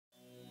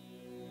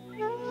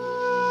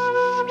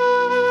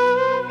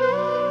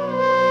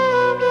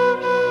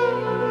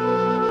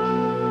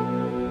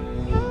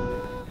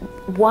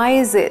why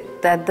is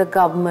it that the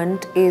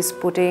government is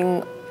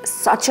putting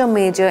such a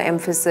major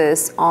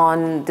emphasis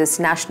on this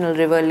national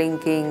river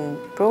linking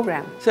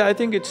program? See, I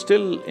think it's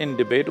still in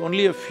debate.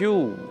 Only a few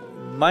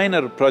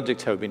minor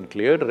projects have been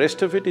cleared,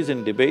 rest of it is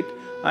in debate.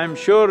 I'm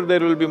sure there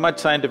will be much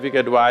scientific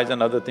advice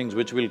and other things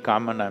which will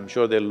come, and I'm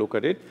sure they'll look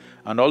at it.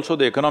 And also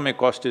the economic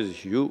cost is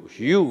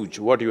huge,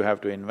 what you have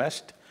to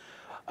invest.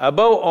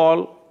 Above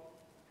all,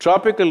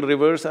 tropical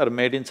rivers are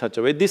made in such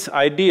a way, this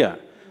idea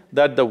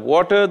that the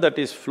water that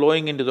is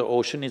flowing into the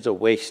ocean is a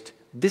waste,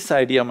 this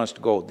idea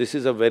must go. This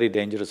is a very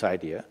dangerous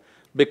idea,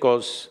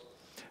 because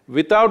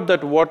without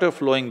that water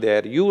flowing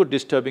there, you are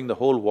disturbing the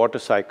whole water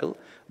cycle.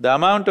 The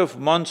amount of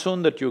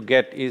monsoon that you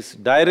get is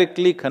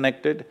directly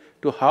connected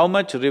to how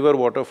much river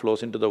water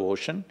flows into the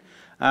ocean.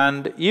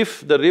 And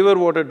if the river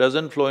water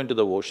doesn't flow into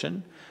the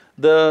ocean,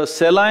 the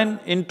saline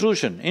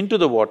intrusion into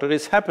the water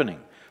is happening.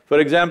 For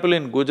example,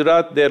 in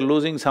Gujarat, they're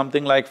losing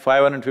something like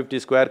 550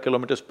 square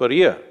kilometers per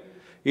year.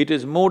 It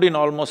is moved in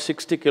almost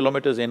 60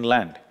 kilometers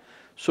inland.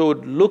 So,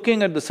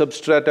 looking at the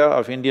substrata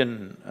of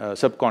Indian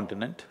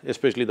subcontinent,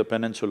 especially the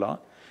peninsula,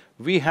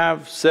 we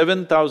have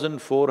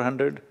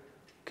 7,400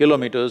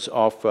 kilometers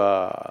of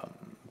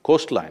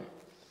coastline.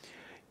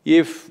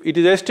 If it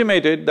is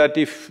estimated that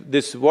if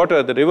this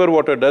water, the river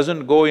water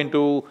doesn't go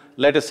into,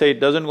 let us say it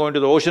doesn't go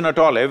into the ocean at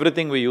all,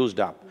 everything we used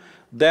up,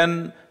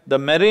 then the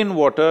marine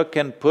water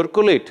can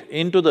percolate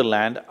into the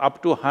land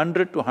up to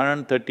 100 to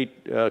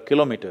 130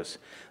 kilometers.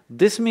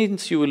 This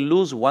means you will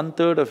lose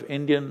 1/3 of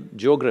Indian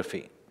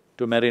geography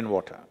to marine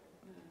water.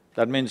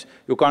 That means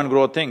you can't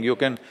grow a thing, you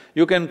can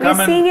come and…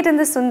 We're seeing it in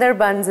the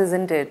Sundarbans,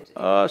 isn't it?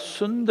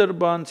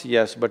 Sundarbans,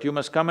 yes, but you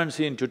must come and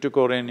see in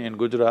Tuticorin in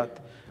Gujarat,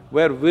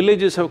 where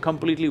villages have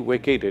completely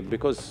vacated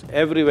because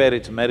everywhere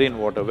it's marine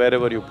water,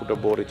 wherever you put a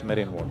bore, it's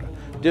marine water.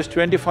 Just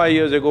 25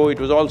 years ago,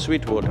 it was all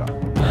sweet water.